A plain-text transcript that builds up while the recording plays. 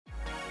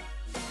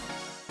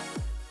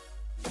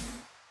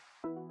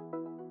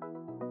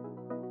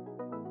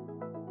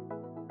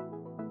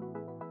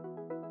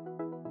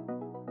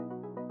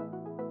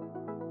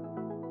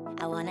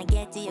I wanna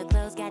get to your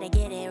clothes, gotta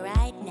get it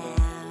right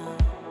now.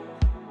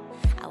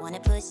 I wanna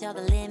push all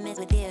the limits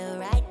with you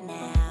right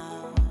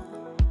now.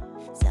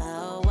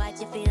 So watch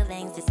your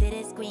feelings, the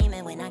city's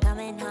screaming, we're not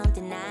coming home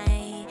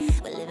tonight.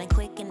 We're living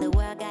quick in the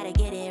world, gotta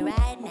get it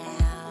right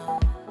now.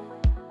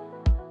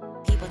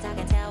 People talk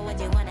and tell what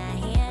you wanna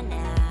hear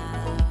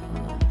now,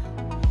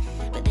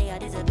 but they all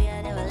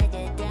disappear, they will let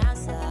you down.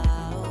 So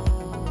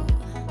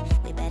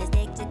we better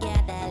stick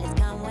together, let's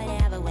come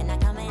whatever, we're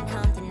not coming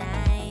home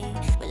tonight.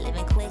 We're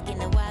living quick in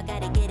the world,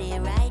 gotta get it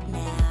right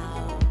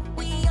now.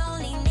 We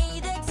only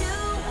need the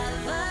two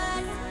of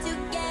us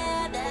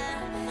together.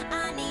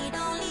 I need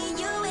only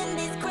you in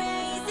this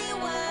crazy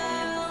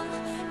world,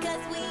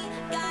 'cause we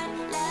got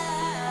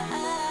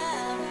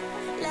love,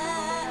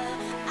 love.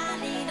 I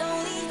need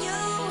only you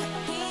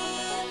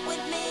here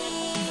with me.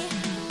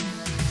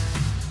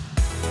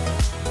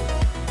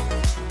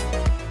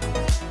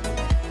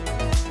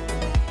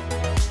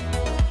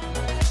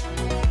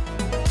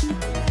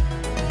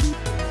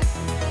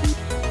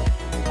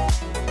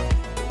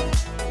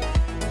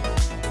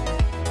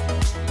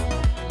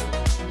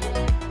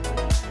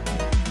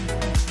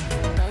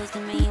 Close to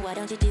me, why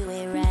don't you do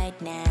it right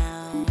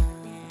now?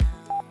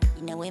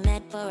 You know we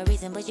met for a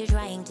reason, but you're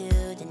trying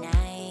to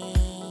deny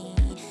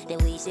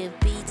that we should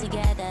be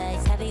together.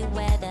 It's heavy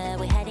weather,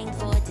 we're heading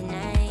for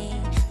tonight.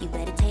 You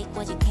better take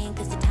what you can,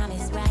 'cause the time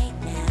is right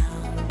now.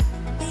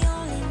 We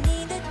only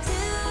need the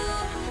two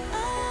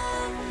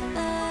of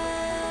us.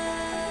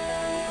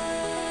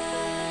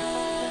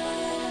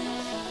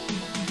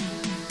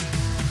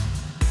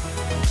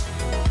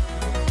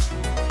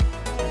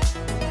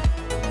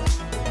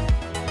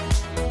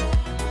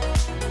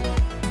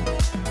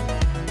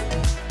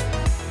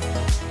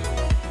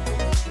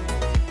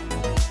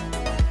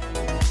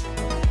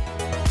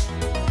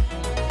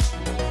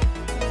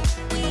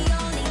 We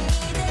only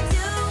need the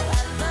two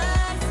of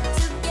us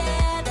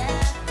together.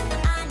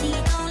 I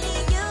need only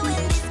you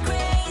in this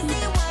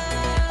crazy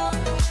world,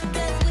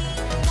 'cause we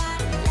got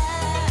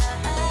love,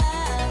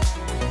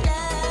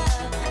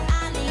 love.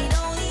 I need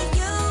only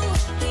you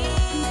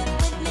here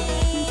with me.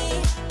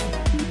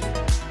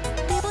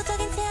 People talk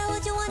and tell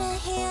what you wanna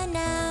hear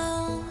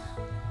now,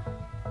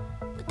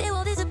 but they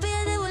will disappear,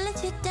 they will let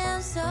you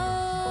down. So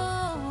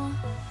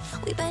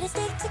we better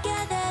stick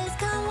together, let's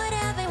come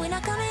whatever, we're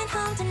not coming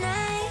home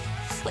tonight.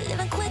 We're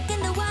living quick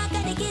in the world,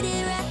 gotta get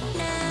it right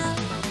now.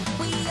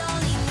 We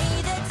only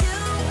need the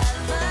two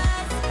of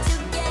us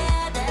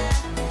together.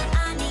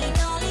 I need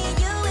only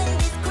you in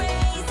this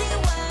crazy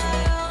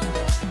world,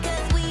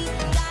 'cause we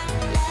got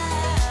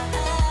love,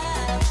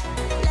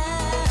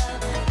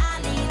 love. I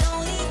need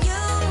only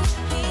you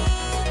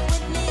here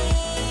with me.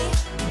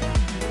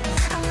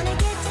 I wanna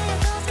get to your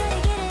goals, gotta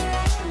get it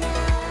right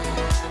now.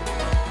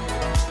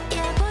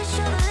 Yeah, push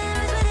all the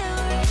limits with you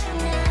right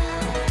now.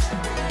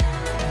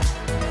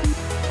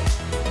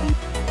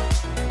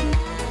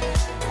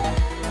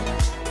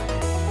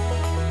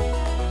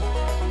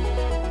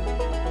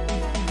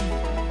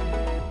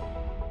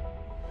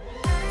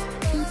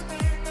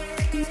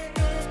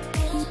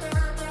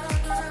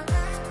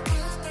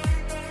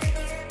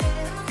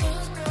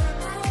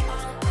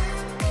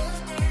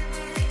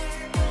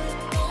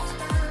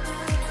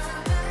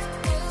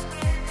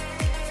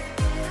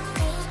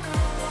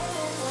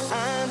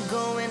 I'm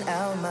going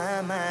out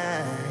my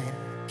mind.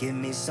 Give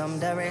me some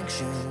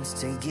directions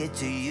to get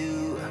to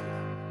you,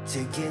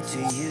 to get to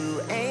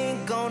you.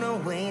 Ain't gonna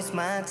waste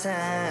my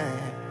time.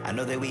 I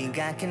know that we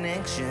got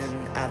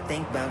connection. I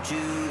think about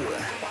you.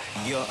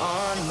 You're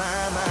on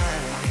my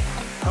mind,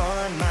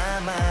 on my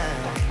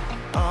mind,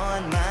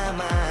 on my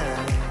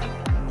mind.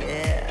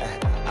 Yeah,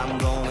 I'm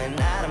going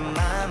out of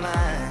my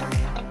mind,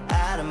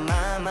 out of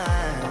my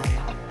mind,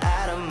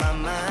 out of my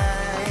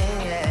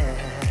mind. Yeah.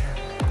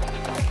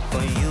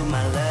 For you,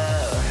 my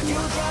love, you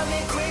drive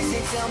me crazy.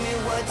 Tell me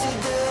what to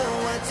do,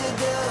 what to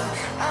do.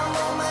 I'm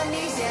on my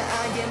knees, yeah,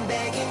 I am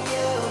begging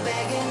you,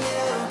 begging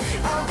you.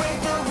 I'll break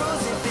the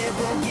rules if it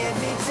will get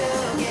me to,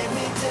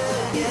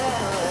 yeah.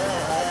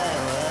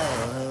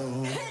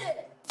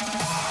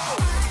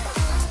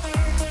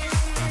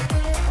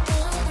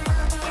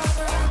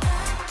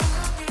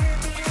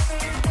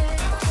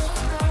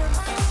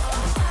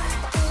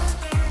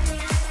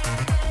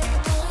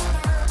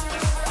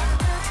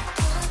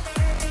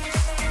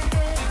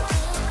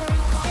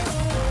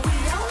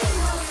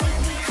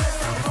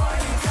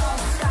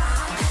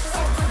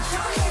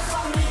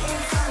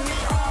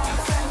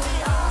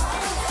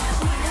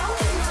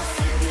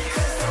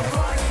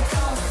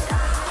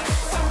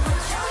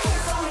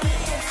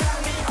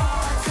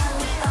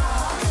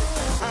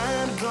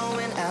 I'm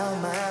going out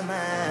my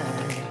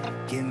mind.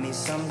 Give me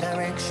some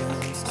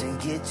directions to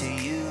get to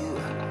you,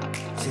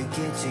 to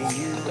get to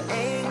you.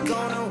 Ain't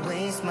gonna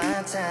waste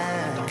my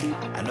time.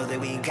 I know that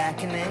we got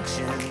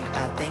connection.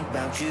 I think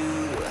about you.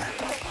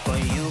 For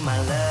you, my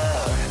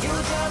love, you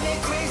drive me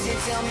crazy.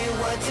 Tell me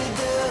what to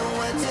do,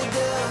 what to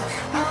do.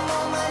 I'm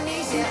on my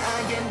knees, yeah, I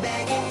am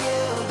begging you,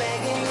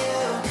 begging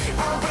you.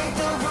 I'll break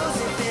the rules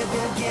if it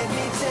will get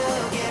me to,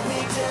 yeah.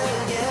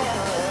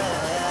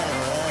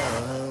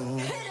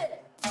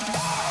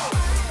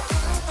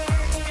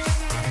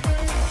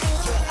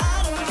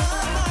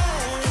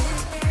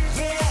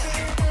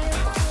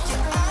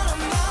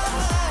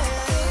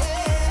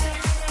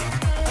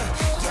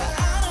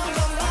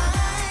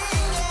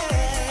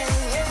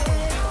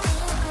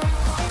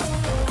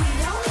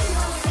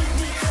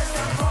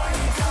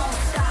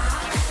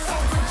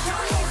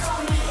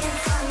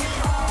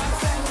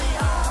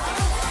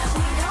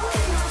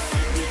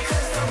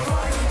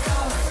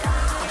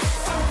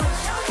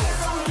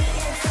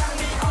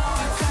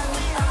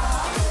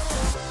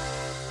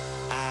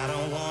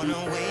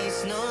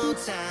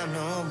 time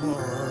no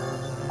more.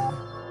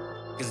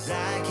 'Cause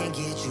I can't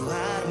get you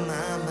out of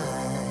my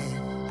mind.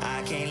 I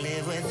can't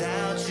live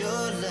without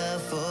your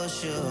love for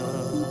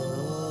sure.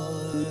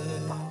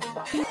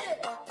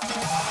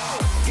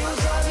 You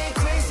drive me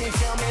crazy,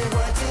 tell me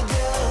what to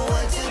do,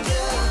 what to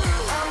do.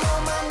 I'm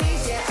on my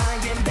knees, yeah, I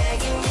am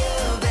begging you,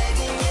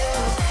 begging you.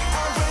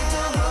 I'll break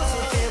the rules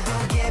if it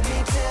won't get me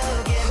to,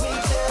 yeah.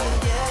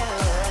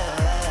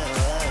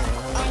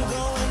 I'm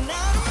going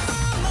out of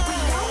my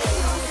mind.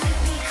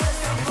 Because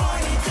the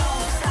party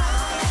don't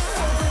stop.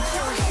 So put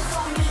your hands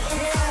on me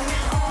and turn me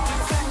on,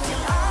 turn me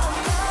on.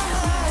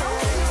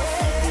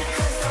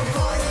 Because the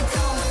party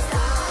don't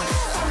stop.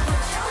 So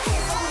put your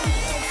hands on me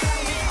and turn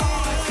me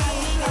on, turn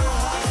me on.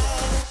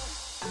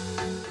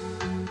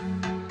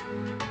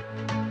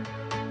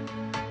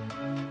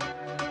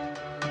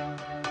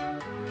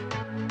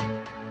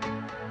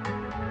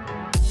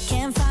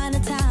 Can't find a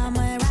time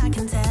where I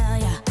can tell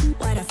ya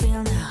what I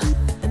feel now.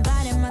 Been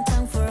biting my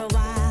tongue for a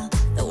while.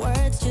 The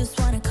words just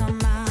wanna come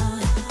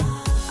out.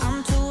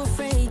 I'm too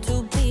afraid to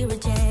be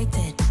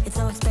rejected. It's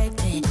so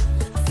expected.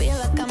 I feel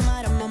like I'm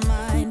out of my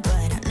mind,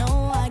 but I know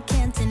I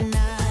can't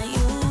deny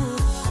you.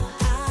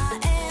 I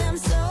am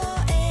so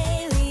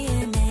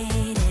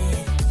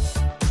alienated.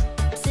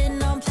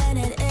 Sitting on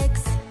planet X.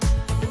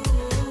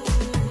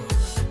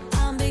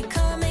 I'm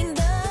becoming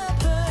the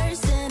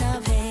person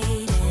I've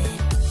hated.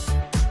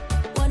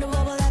 Wonder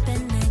what will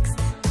happen next.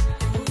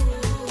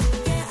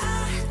 Yeah,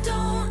 I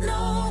don't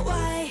know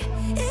why.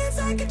 It's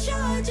like a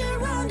charge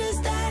around us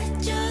that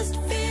just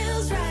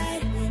feels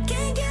right.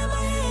 Can't get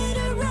my head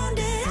around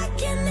it. I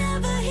can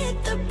never hit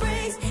the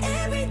brakes.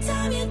 Every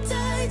time you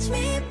touch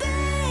me,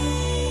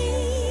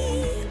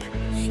 babe,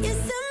 you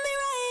send me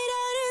right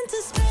out into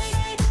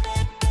space.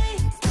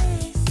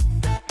 Space.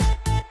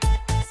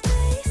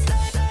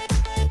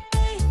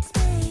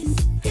 Space.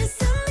 You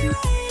send me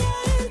right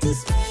out into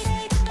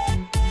space.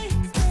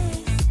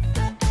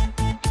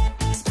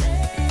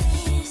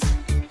 Space,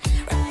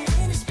 right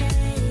into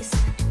space.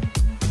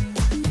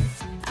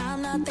 I'm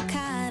not the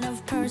kind of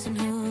person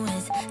who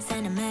is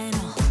sentimental.